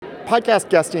podcast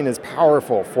guesting is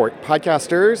powerful for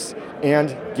podcasters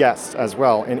and guests as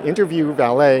well, and Interview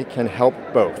Valet can help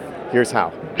both. Here's how.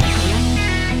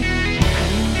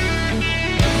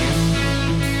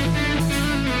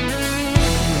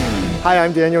 Hi,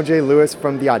 I'm Daniel J. Lewis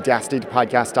from the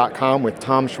AudacityPodcast.com with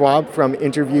Tom Schwab from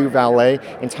Interview Valet.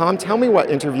 And Tom, tell me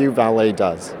what Interview Valet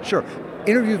does. Sure.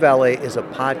 Interview Valet is a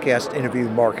podcast interview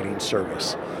marketing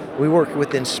service. We work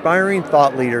with inspiring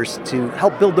thought leaders to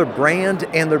help build their brand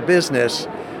and their business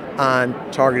on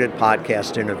targeted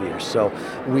podcast interviews. So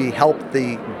we help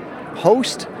the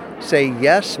host say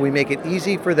yes, we make it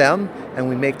easy for them, and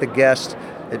we make the guest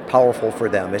powerful for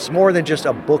them. It's more than just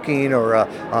a booking or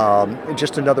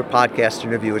just another podcast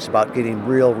interview. It's about getting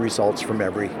real results from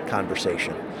every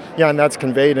conversation. Yeah, and that's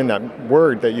conveyed in that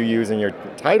word that you use in your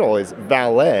title is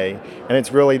valet, and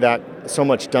it's really that so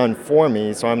much done for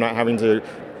me, so I'm not having to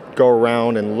go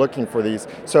around and looking for these.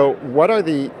 So what are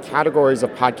the categories of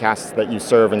podcasts that you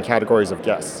serve and categories of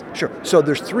guests? Sure. So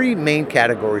there's three main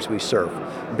categories we serve.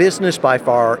 Business by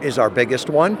far is our biggest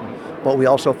one, but we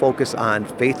also focus on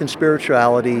faith and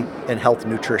spirituality and health,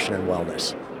 nutrition, and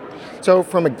wellness. So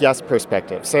from a guest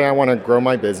perspective, say I want to grow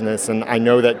my business and I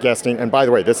know that guesting, and by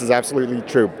the way, this is absolutely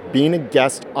true, being a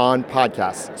guest on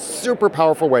podcasts, super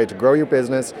powerful way to grow your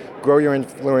business, grow your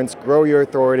influence, grow your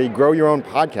authority, grow your own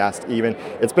podcast even.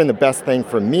 It's been the best thing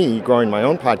for me growing my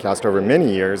own podcast over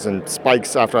many years and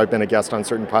spikes after I've been a guest on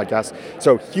certain podcasts.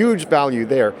 So huge value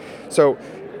there. So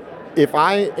if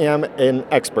I am an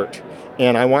expert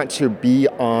and I want to be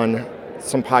on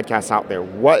some podcasts out there,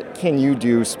 what can you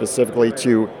do specifically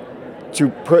to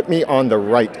put me on the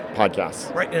right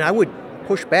podcast? Right, and I would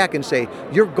push back and say,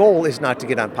 your goal is not to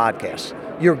get on podcasts.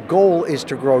 Your goal is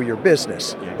to grow your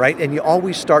business, right? And you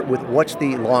always start with what's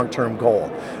the long-term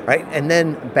goal, right? And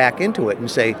then back into it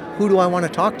and say, who do I want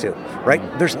to talk to, right?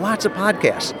 There's lots of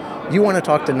podcasts. You want to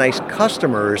talk to nice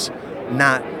customers,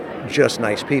 not just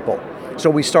nice people. So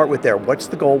we start with there. What's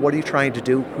the goal? What are you trying to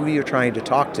do? Who are you trying to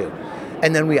talk to?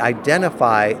 And then we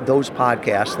identify those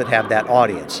podcasts that have that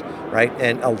audience, right?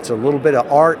 And it's a little bit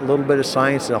of art, a little bit of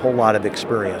science, and a whole lot of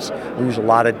experience. We use a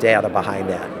lot of data behind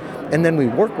that. And then we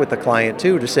work with the client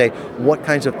too to say, what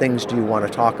kinds of things do you want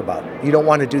to talk about? You don't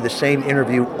want to do the same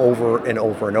interview over and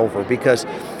over and over because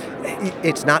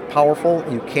it's not powerful,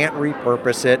 you can't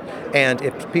repurpose it, and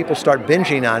if people start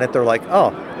binging on it, they're like,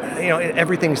 oh,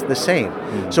 everything's the same.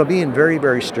 Mm-hmm. So being very,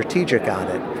 very strategic on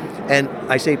it. And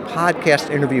I say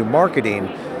podcast interview marketing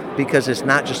because it's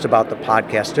not just about the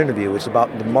podcast interview, it's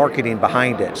about the marketing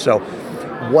behind it. So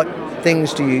what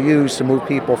things do you use to move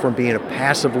people from being a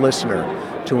passive listener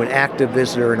to an active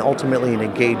visitor and ultimately an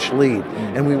engaged lead?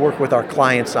 Mm-hmm. And we work with our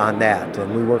clients on that.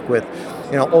 And we work with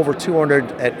over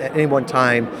 200 at any one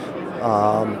time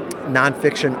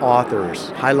nonfiction authors,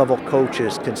 high-level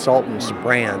coaches, consultants,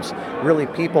 brands, really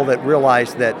people that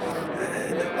realize that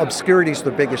obscurity is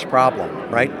the biggest problem,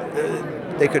 right?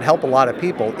 They could help a lot of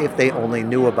people if they only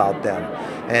knew about them.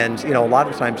 And a lot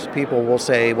of times people will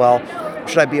say, well,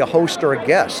 should I be a host or a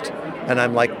guest? And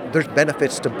I'm like, there's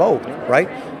benefits to both, right?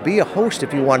 Be a host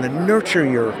if you want to nurture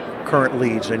your current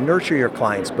leads and nurture your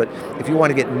clients. But if you want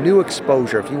to get new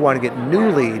exposure, if you want to get new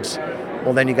leads,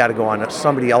 well, then you got to go on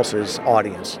somebody else's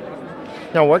audience.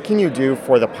 Now, what can you do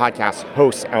for the podcast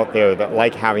hosts out there that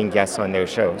like having guests on their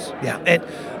shows? Yeah, and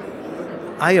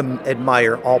I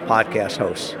admire all podcast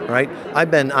hosts, right? I've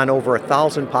been on over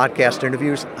 1,000 podcast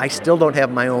interviews. I still don't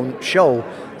have my own show.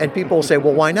 And people say,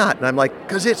 well, why not? And I'm like,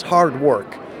 because it's hard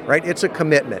work, right? It's a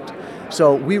commitment.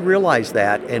 So we realize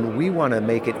that, and we want to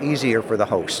make it easier for the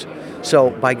host.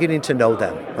 So by getting to know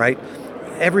them, right?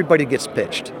 Everybody gets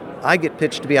pitched. I get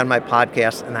pitched to be on my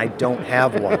podcast, and I don't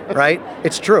have one, right?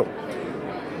 It's true.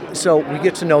 So we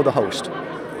get to know the host.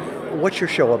 What's your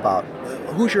show about?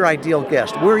 Who's your ideal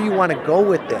guest? Where you want to go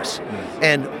with this?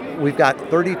 And we've got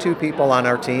 32 people on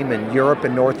our team in Europe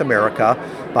and North America.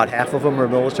 About half of them are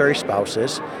military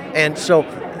spouses. And so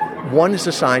one is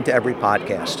assigned to every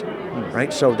podcast,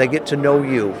 right? So they get to know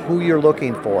you, who you're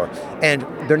looking for. And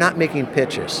they're not making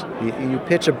pitches. You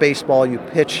pitch a baseball, you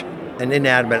pitch an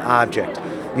inanimate object,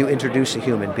 you introduce a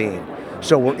human being.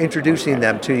 So we're introducing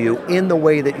them to you in the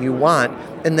way that you want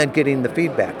and then getting the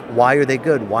feedback. Why are they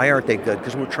good? Why aren't they good?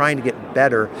 Because we're trying to get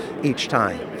better each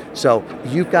time. So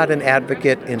you've got an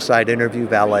advocate inside Interview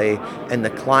Valet, and the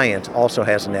client also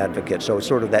has an advocate. So it's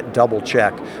sort of that double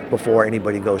check before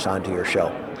anybody goes onto your show.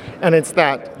 And it's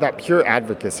that pure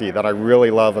advocacy that I really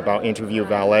love about Interview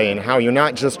Valet, and how you're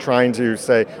not just trying to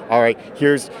say, all right,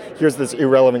 here's this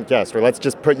irrelevant guest, or let's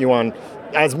just put you on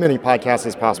as many podcasts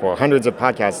as possible, hundreds of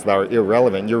podcasts that are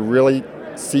irrelevant. You're really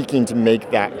seeking to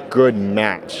make that good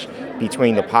match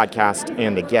between the podcast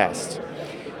and the guest.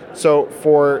 So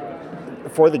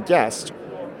for the guest,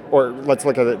 or let's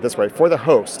look at it this way, for the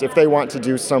host, if they want to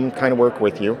do some kind of work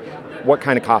with you, what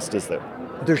kind of cost is there?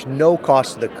 There's no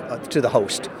cost to the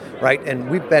host, right?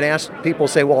 And we've been asked, people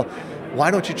say, well,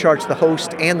 why don't you charge the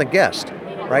host and the guest,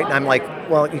 right? And I'm like,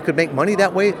 well, you could make money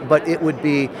that way, but it would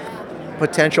be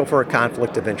potential for a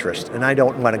conflict of interest, and I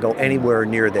don't want to go anywhere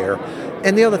near there.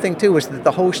 And the other thing too is that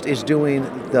the host is doing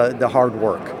the hard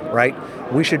work, right?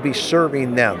 We should be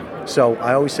serving them. So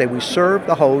I always say we serve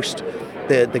the host,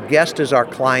 the guest is our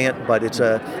client, but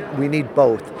we need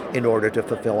both in order to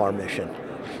fulfill our mission.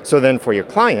 So then for your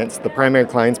clients, the primary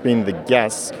clients being the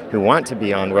guests who want to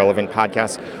be on relevant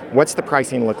podcasts, what's the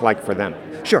pricing look like for them?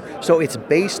 Sure. So it's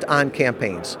based on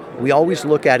campaigns. We always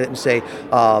look at it and say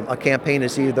a campaign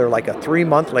is either like a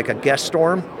 3-month, like a guest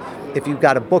storm. If you've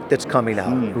got a book that's coming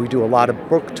out, we do a lot of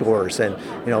book tours. And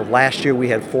last year we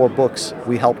had 4 books.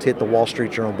 We helped hit the Wall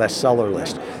Street Journal bestseller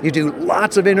list. You do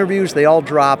lots of interviews. They all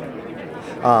drop,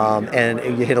 and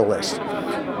you hit a list.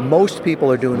 Most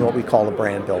people are doing what we call a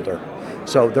brand builder.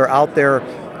 So they're out there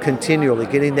continually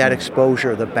getting that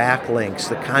exposure, the backlinks,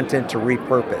 the content to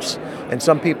repurpose. And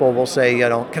some people will say,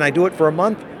 can I do it for a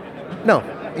month? No,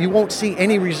 you won't see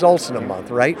any results in a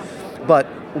month, right? But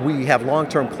we have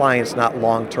long-term clients, not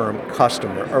long-term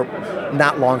customer, or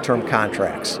not long-term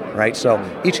contracts, right? So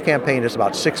each campaign is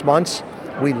about 6 months.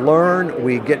 We learn,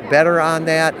 we get better on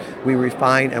that, we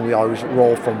refine, and we always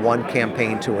roll from one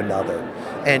campaign to another.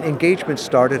 And engagements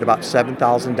start at about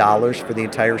 $7,000 for the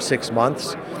entire 6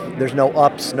 months. There's no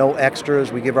ups, no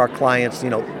extras. We give our clients,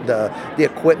 the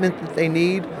equipment that they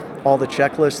need, all the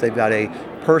checklists. They've got a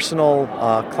personal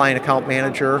client account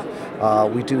manager.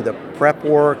 We do the prep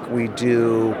work. We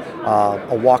do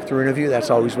a walkthrough interview.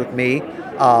 That's always with me.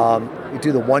 We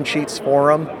do the one-sheets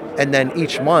for them. And then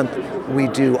each month we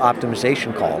do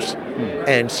optimization calls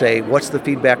and say, what's the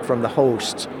feedback from the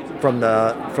host, from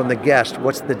the guest?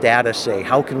 What's the data say?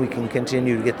 How can we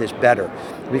continue to get this better?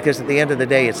 Because at the end of the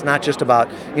day, it's not just about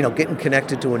getting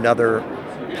connected to another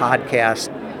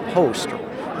podcast host.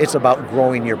 It's about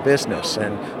growing your business.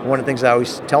 And one of the things I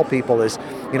always tell people is,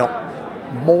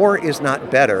 more is not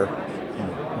better.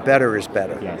 Better is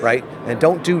better, yes. Right? And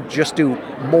don't just do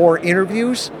more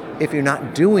interviews if you're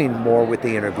not doing more with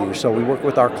the interviews. So we work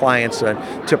with our clients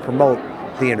to promote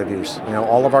the interviews.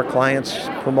 All of our clients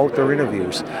promote their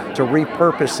interviews, to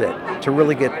repurpose it, to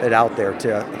really get it out there,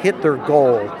 to hit their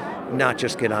goal, not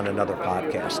just get on another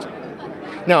podcast.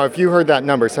 Now, if you heard that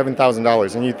number,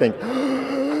 $7,000, and you think,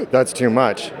 that's too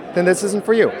much, then this isn't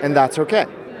for you, and that's okay.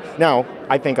 Now,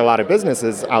 I think a lot of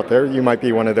businesses out there, you might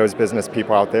be one of those business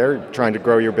people out there trying to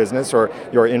grow your business or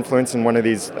your influence in one of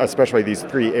these, especially these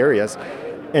 3 areas,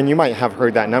 and you might have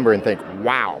heard that number and think,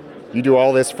 wow, you do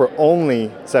all this for only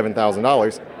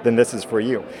 $7,000, then this is for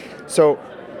you. So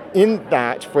in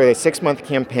that, for a 6-month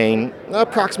campaign,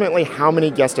 approximately how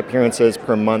many guest appearances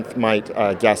per month might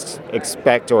guests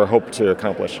expect or hope to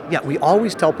accomplish? Yeah, we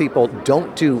always tell people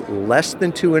don't do less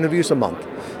than 2 interviews a month.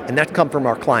 And that comes from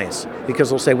our clients, because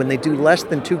they'll say when they do less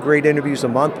than 2 great interviews a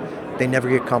month, they never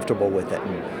get comfortable with it.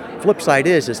 Flip side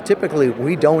is typically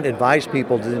we don't advise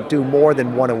people to do more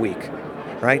than 1 a week,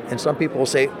 right? And some people will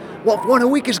say, well, if 1 a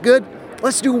week is good,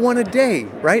 let's do 1 a day,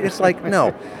 right? It's like,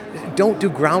 no, don't do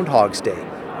Groundhog's Day.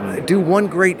 Do 1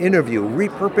 great interview,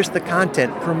 repurpose the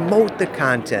content, promote the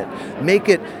content, make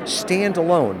it stand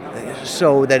alone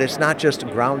so that it's not just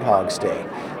Groundhog's Day.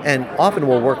 And often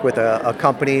we'll work with a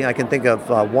company. I can think of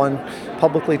one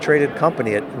publicly traded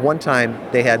company. At one time,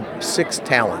 they had 6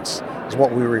 talents, is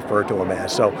what we refer to them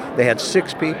as. So they had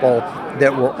 6 people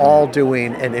that were all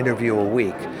doing an interview a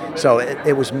week. So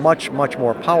it was much, much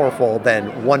more powerful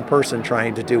than one person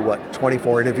trying to do,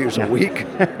 24 interviews a week?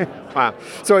 Wow.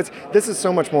 So this is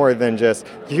so much more than just,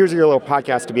 here's your little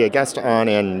podcast to be a guest on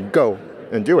and go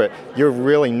and do it. You're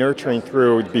really nurturing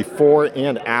through before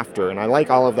and after. And I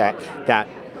like all of that.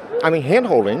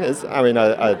 Hand-holding is,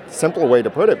 a simple way to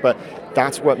put it, but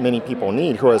that's what many people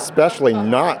need who are especially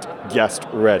not guest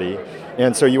ready.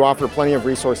 And so you offer plenty of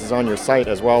resources on your site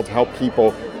as well to help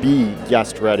people be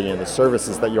guest ready in the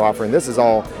services that you offer. And this is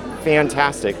all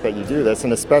fantastic that you do this,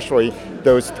 and especially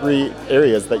those 3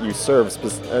 areas that you serve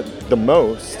the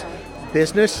most.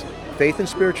 Business, faith and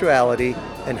spirituality,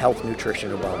 and health,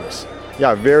 nutrition, and wellness.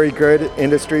 Yeah, very good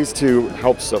industries to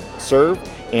help serve,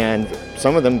 and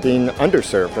some of them being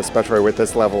underserved, especially with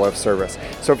this level of service.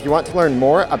 So if you want to learn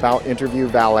more about Interview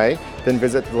Valet, then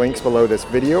visit the links below this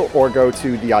video or go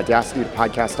to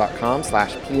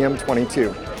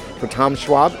theaudacitytopodcast.com/PM22. For Tom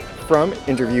Schwab from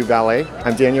Interview Valet,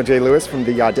 I'm Daniel J. Lewis from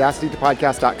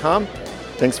theaudacitytopodcast.com.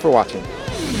 Thanks for watching.